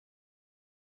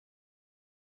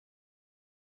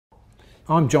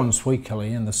I'm John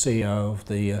Sweetkelly and the CEO of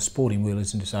the Sporting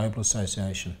Wheelies and Disabled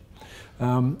Association.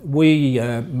 We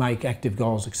make active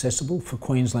goals accessible for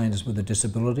Queenslanders with a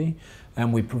disability,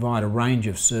 and we provide a range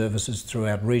of services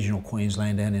throughout regional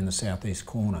Queensland and in the southeast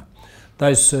corner.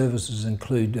 Those services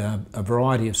include a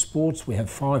variety of sports. We have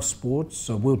 5 sports: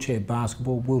 so wheelchair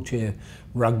basketball, wheelchair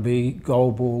rugby,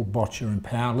 goalball, boccia and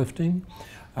powerlifting.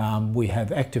 We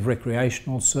have active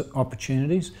recreational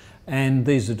opportunities, and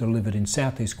these are delivered in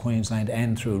southeast Queensland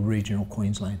and through regional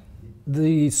Queensland.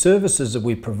 The services that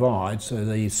we provide, so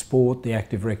the sport, the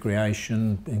active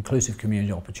recreation, inclusive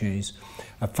community opportunities,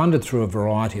 are funded through a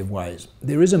variety of ways.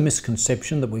 There is a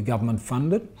misconception that we're government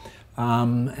funded,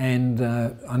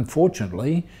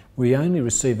 unfortunately we only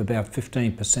receive about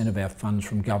 15% of our funds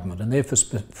from government, and they're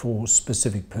for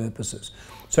specific purposes.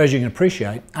 So as you can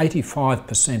appreciate,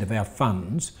 85% of our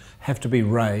funds have to be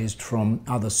raised from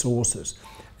other sources,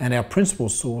 and our principal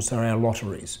source are our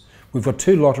lotteries. We've got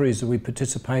 2 lotteries that we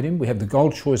participate in. We have the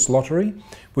Gold Choice Lottery,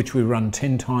 which we run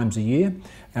 10 times a year,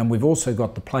 and we've also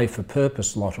got the Play for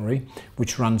Purpose Lottery,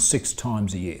 which runs 6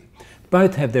 times a year.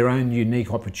 Both have their own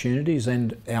unique opportunities,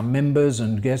 and our members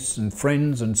and guests and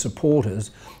friends and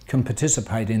supporters can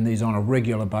participate in these on a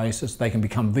regular basis. They can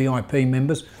become VIP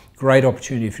members. Great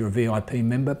opportunity if you're a VIP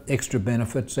member, extra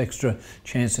benefits, extra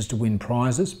chances to win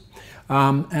prizes.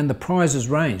 And the prizes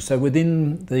range. So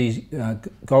within the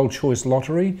Gold Choice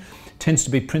Lottery, tends to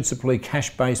be principally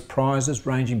cash-based prizes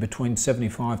ranging between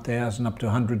 $75,000 up to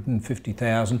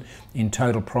 $150,000 in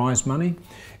total prize money.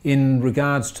 In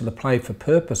regards to the Play for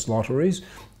Purpose lotteries,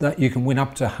 that you can win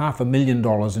up to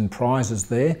 $500,000 in prizes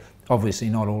there. Obviously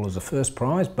not all as a first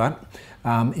prize, but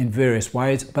in various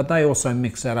ways. But they also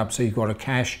mix that up, so you've got a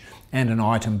cash and an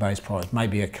item-based prize,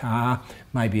 maybe a car,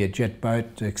 maybe a jet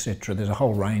boat, etc. There's a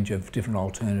whole range of different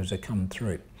alternatives that come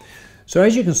through. So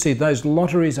as you can see, those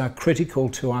lotteries are critical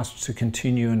to us to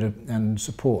continue and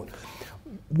support.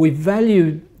 We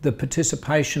value the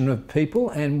participation of people,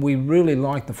 and we really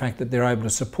like the fact that they're able to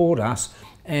support us,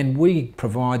 and we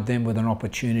provide them with an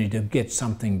opportunity to get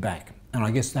something back. And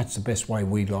I guess that's the best way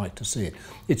we like to see it.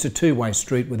 It's a two-way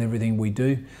street with everything we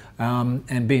do,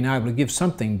 and being able to give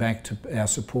something back to our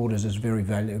supporters is very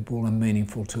valuable and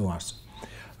meaningful to us.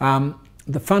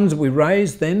 The funds that we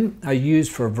raise then are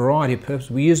used for a variety of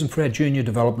purposes. We use them for our junior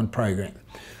development program.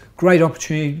 Great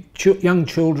opportunity, young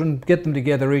children, get them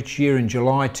together each year in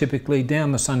July, typically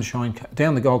down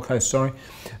the Gold Coast,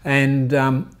 and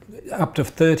up to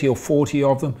 30 or 40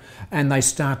 of them, and they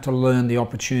start to learn the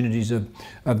opportunities of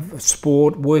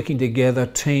sport, working together,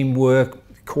 teamwork,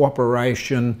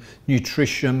 cooperation,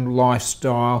 nutrition,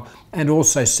 lifestyle, and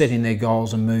also setting their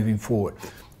goals and moving forward.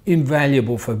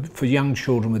 Invaluable for young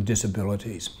children with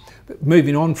disabilities.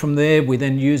 Moving on from there, we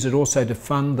then use it also to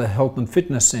fund the Health and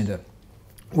Fitness Centre,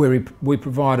 where we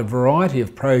provide a variety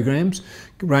of programs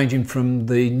ranging from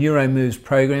the NeuroMoves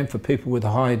program for people with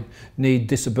high need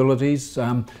disabilities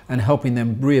and helping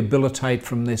them rehabilitate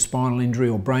from their spinal injury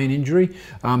or brain injury,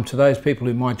 to those people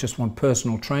who might just want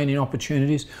personal training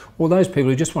opportunities, or those people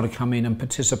who just want to come in and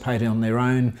participate on their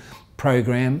own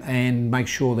program and make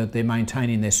sure that they're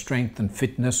maintaining their strength and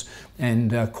fitness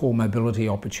and core mobility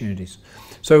opportunities.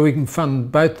 So we can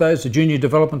fund both those, the Junior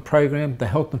Development Program, the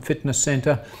Health and Fitness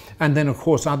Centre, and then of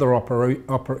course other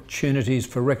opportunities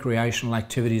for recreational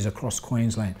activities across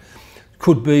Queensland.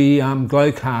 Could be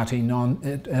go-karting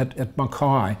at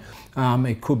Mackay,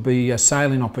 it could be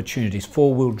sailing opportunities,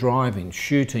 4-wheel driving,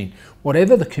 shooting,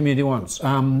 whatever the community wants.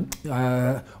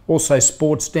 Also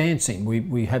sports dancing,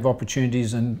 we have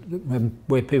opportunities and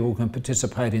where people can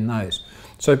participate in those.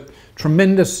 So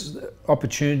tremendous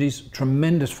opportunities,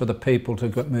 tremendous for the people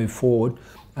to move forward.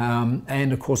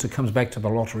 And of course it comes back to the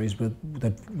lotteries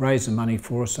that raise the money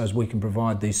for us so as we can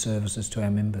provide these services to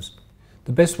our members.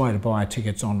 The best way to buy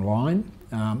tickets online,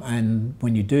 and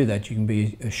when you do that you can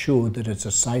be assured that it's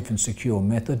a safe and secure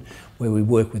method where we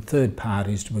work with third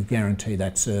parties to guarantee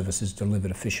that service is delivered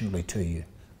efficiently to you.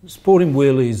 Sporting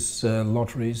Wheelies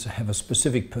lotteries have a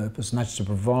specific purpose, and that's to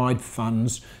provide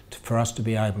funds for us to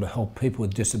be able to help people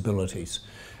with disabilities.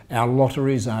 Our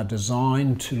lotteries are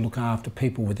designed to look after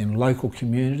people within local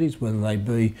communities, whether they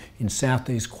be in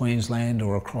southeast Queensland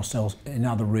or across in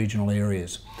other regional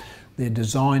areas. They're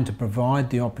designed to provide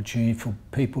the opportunity for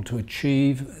people to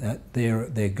achieve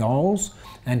their goals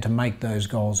and to make those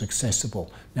goals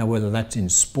accessible. Now, whether that's in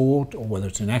sport or whether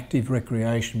it's in active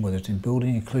recreation, whether it's in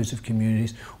building inclusive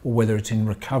communities, or whether it's in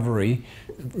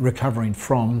recovering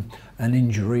from an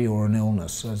injury or an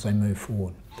illness as they move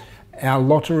forward. Our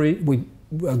lottery, we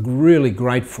are really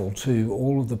grateful to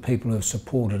all of the people who have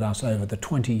supported us over the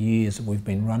 20 years that we've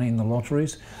been running the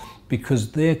lotteries,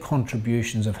 because their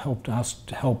contributions have helped us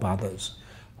to help others.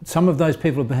 Some of those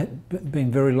people have been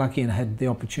very lucky and had the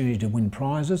opportunity to win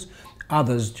prizes.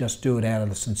 Others just do it out of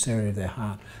the sincerity of their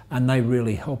heart, and they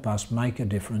really help us make a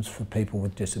difference for people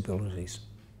with disabilities.